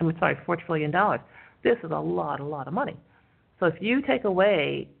 trillion. This is a lot of money. So if you take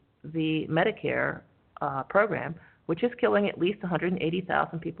away the Medicare program, which is killing at least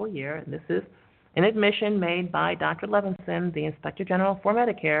 180,000 people a year, and this is an admission made by Dr. Levinson, the Inspector General for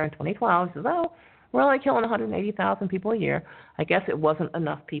Medicare, in 2012. He says, oh, we're only killing 180,000 people a year. I guess it wasn't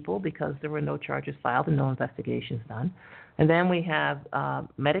enough people because there were no charges filed and no investigations done. And then we have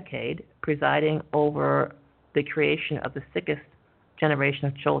Medicaid presiding over the creation of the sickest generation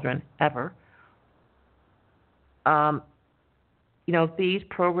of children ever. If these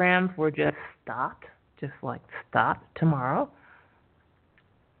programs were just stopped tomorrow,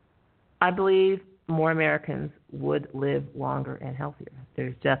 I believe more Americans would live longer and healthier.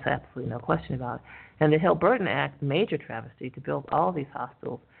 There's just absolutely no question about it. And the Hill-Burton Act, major travesty, to build all these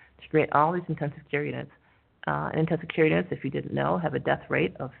hospitals, to create all these intensive care units. Intensive care units, if you didn't know, have a death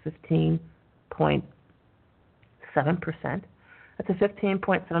rate of 15.7%. That's a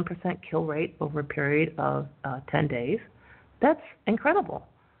 15.7% kill rate over a period of 10 days. That's incredible.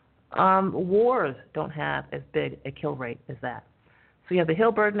 Wars don't have as big a kill rate as that. So you have the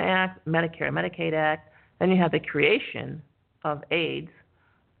Hill-Burton Act, Medicare and Medicaid Act, then you have the creation of AIDS,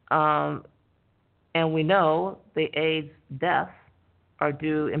 and we know the AIDS deaths are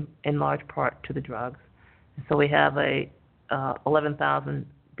due in large part to the drugs. And so we have a 11,000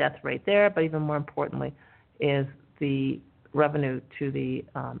 death rate there, but even more importantly is the revenue to the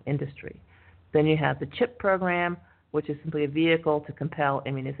industry. Then you have the CHIP program, which is simply a vehicle to compel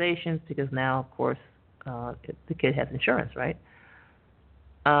immunizations because now, of course, the kid has insurance, right?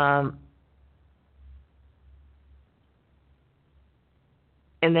 And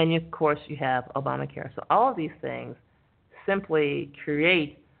then, of course, you have Obamacare. So all of these things simply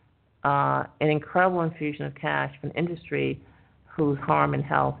create an incredible infusion of cash for an industry whose harm in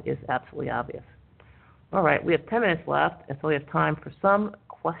health is absolutely obvious. All right, we have 10 minutes left, and so we have time for some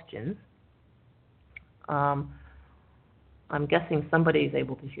questions. I'm guessing somebody is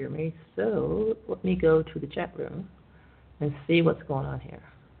able to hear me, so let me go to the chat room and see what's going on here.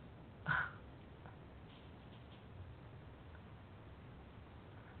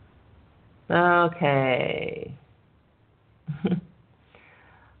 Okay.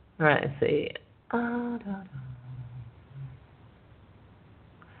 All right, let's see.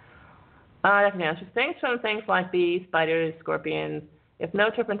 I can answer. Things from things like bees, spiders, scorpions. If no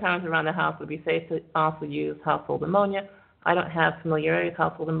turpentine is around the house, it would be safe to also use household ammonia. I don't have familiarity with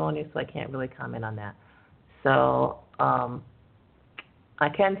household ammonia, so I can't really comment on that. So I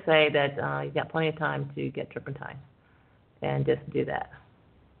can say that you've got plenty of time to get turpentine and just do that.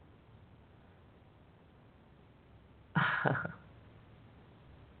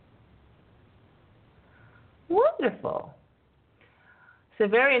 Wonderful. So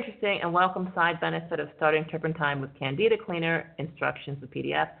very interesting and welcome side benefit of starting turpentine with Candida Cleaner, instructions with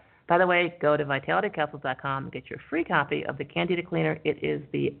PDF. By the way, go to vitalitycapsules.com and get your free copy of the Candida Cleaner. It is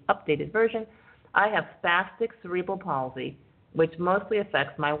the updated version. I have spastic cerebral palsy, which mostly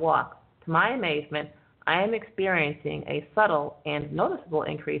affects my walk. To my amazement, I am experiencing a subtle and noticeable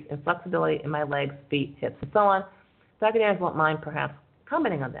increase in flexibility in my legs, feet, hips, and so on. Dr. Daniels won't mind perhaps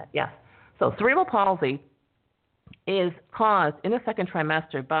commenting on that. Yes. So cerebral palsy is caused in the second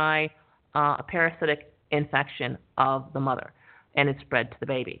trimester by a parasitic infection of the mother, and it's spread to the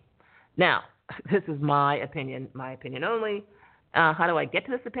baby. Now, this is my opinion only. How do I get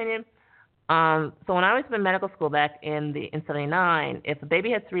to this opinion? So when I was in medical school back in 79, if a baby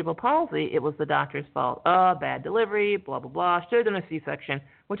had cerebral palsy, it was the doctor's fault. Oh, bad delivery, blah, blah, blah. Should have done a C-section,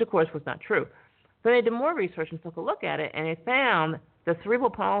 which, of course, was not true. Then they did more research and took a look at it, and they found the cerebral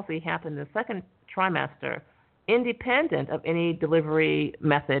palsy happened in the second trimester independent of any delivery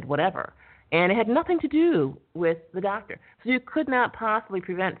method, whatever. And it had nothing to do with the doctor. So you could not possibly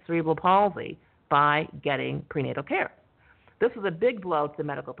prevent cerebral palsy by getting prenatal care. This was a big blow to the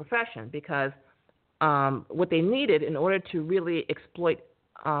medical profession because what they needed in order to really exploit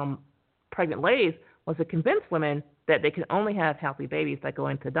pregnant ladies was to convince women that they could only have healthy babies by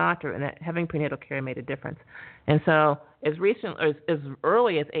going to the doctor, and that having prenatal care made a difference. And so as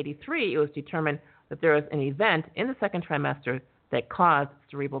early as 1983, it was determined that there was an event in the second trimester that caused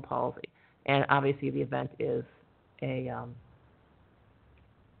cerebral palsy. And obviously the event is a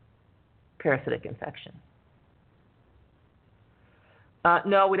parasitic infection.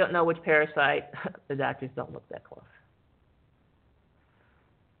 No, we don't know which parasite. The doctors don't look that close.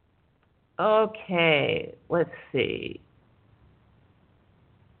 Okay, let's see.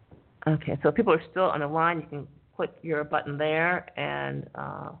 Okay, so people are still on the line. You can click your button there and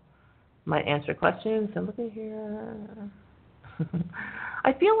might answer questions. I'm looking here.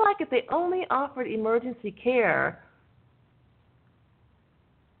 I feel like if they only offered emergency care,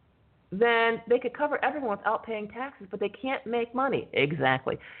 then they could cover everyone without paying taxes, but they can't make money.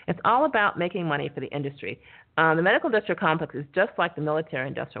 Exactly. It's all about making money for the industry. The medical industrial complex is just like the military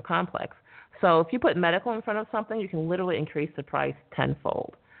industrial complex. So if you put medical in front of something, you can literally increase the price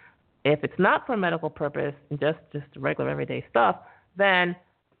tenfold. If it's not for a medical purpose and just regular everyday stuff, then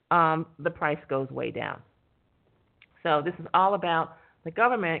the price goes way down. So this is all about the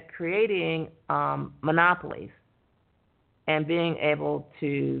government creating monopolies and being able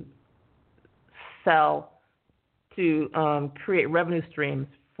to sell, to create revenue streams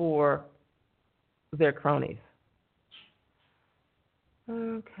for their cronies.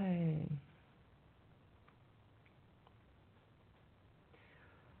 Okay.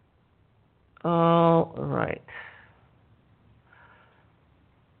 All right.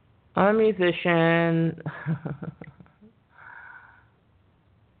 I'm a musician.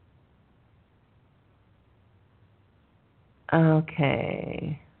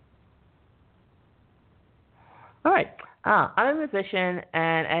 Okay. All right. I'm a musician,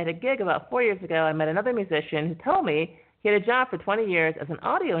 and at a gig about 4 years ago, I met another musician who told me he had a job for 20 years as an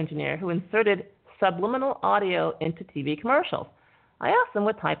audio engineer who inserted subliminal audio into TV commercials. I asked him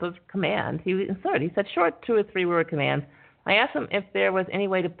what type of command he would insert. He said short 2 or 3 word commands. I asked him if there was any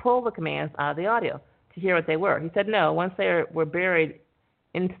way to pull the commands out of the audio to hear what they were. He said no. Once they were buried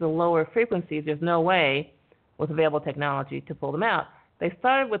into the lower frequencies, there's no way with available technology to pull them out. They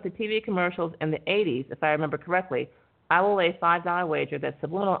started with the TV commercials in the 80s, if I remember correctly. I will lay $5 wager that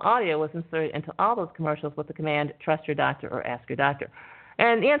subliminal audio was inserted into all those commercials with the command, trust your doctor or ask your doctor.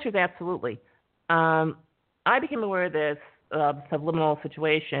 And the answer is absolutely. I became aware of this subliminal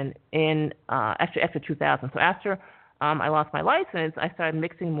situation in after 2000. So after I lost my license, I started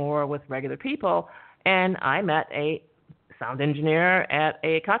mixing more with regular people, and I met a sound engineer at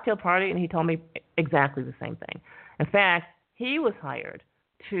a cocktail party, and he told me exactly the same thing. In fact, he was hired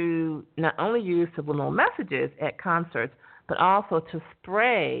to not only use subliminal messages at concerts, but also to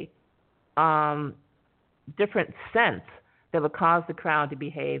spray different scents that would cause the crowd to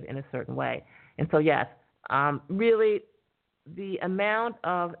behave in a certain way. And so, yes, really, the amount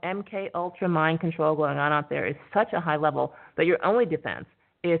of MK Ultra mind control going on out there is such a high level that your only defense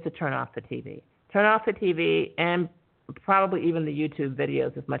is to turn off the TV. Turn off the TV and probably even the YouTube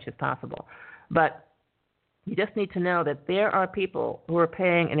videos as much as possible. But you just need to know that there are people who are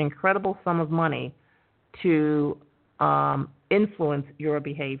paying an incredible sum of money to influence your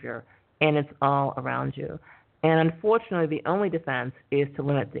behavior, and it's all around you. And unfortunately, the only defense is to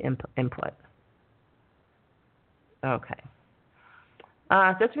limit the input. Okay.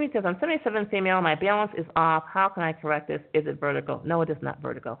 Destiny says, I'm 77 female, my balance is off. How can I correct this? Is it vertigo? No, it is not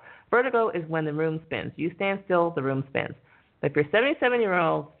vertigo. Vertigo is when the room spins. You stand still, the room spins. But if you're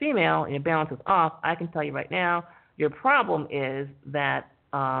 77-year-old female and your balance is off, I can tell you right now, your problem is that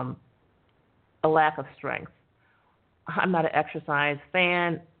a lack of strength. I'm not an exercise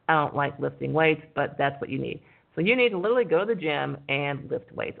fan. I don't like lifting weights, but that's what you need. So you need to literally go to the gym and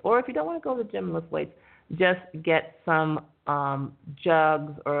lift weights. Or if you don't want to go to the gym and lift weights, just get some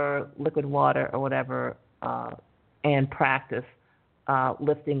jugs or liquid water or whatever and practice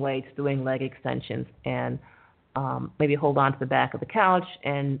lifting weights, doing leg extensions, and maybe hold on to the back of the couch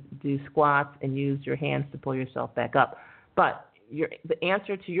and do squats and use your hands to pull yourself back up. But the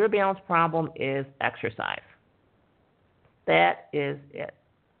answer to your balance problem is exercise. That is it.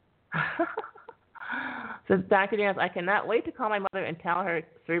 So Dr. Daniels, I cannot wait to call my mother and tell her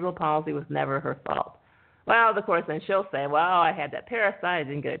cerebral palsy was never her fault. Well, of course, then she'll say, well, I had that parasite, I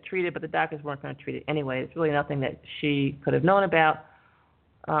didn't get it treated, but the doctors weren't going to treat it anyway. It's really nothing that she could have known about.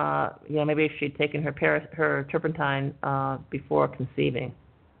 Maybe if she'd taken her turpentine before conceiving.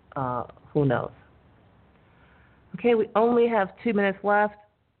 Who knows? Okay, we only have 2 minutes left.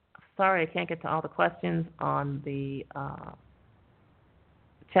 Sorry, I can't get to all the questions on the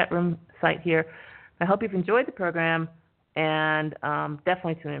chat room site here. I hope you've enjoyed the program, and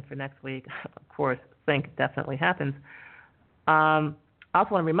definitely tune in for next week. Of course, Think definitely happens. I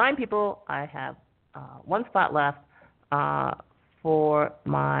also want to remind people I have 1 spot left for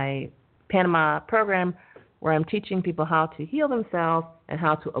my Panama program, where I'm teaching people how to heal themselves and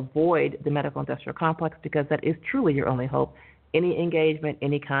how to avoid the medical industrial complex, because that is truly your only hope. Any engagement,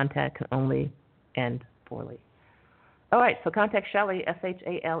 any contact can only end poorly. All right, so contact Shalee,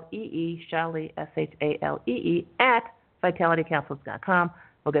 S-H-A-L-E-E, Shalee, S-H-A-L-E-E, at vitalitycapsules.com.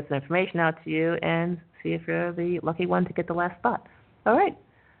 We'll get some information out to you and see if you're the lucky one to get the last spot. All right.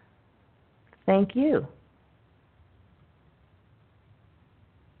 Thank you.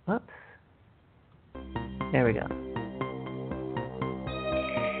 Oops. There we go.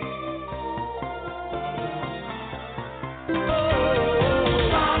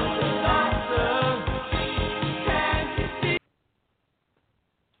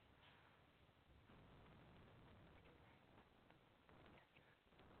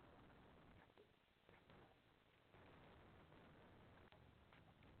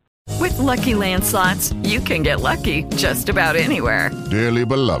 With Lucky Land Slots, you can get lucky just about anywhere. Dearly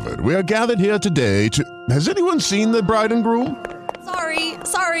beloved, we are gathered here today to... Has anyone seen the bride and groom?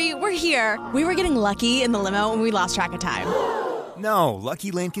 Sorry, we're here. We were getting lucky in the limo and we lost track of time. No,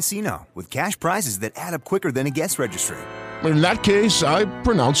 Lucky Land Casino, with cash prizes that add up quicker than a guest registry. In that case, I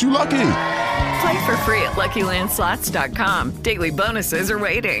pronounce you lucky. Play for free at LuckyLandSlots.com. Daily bonuses are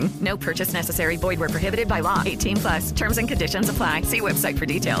waiting. No purchase necessary. Void where prohibited by law. 18+. Terms and conditions apply. See website for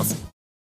details.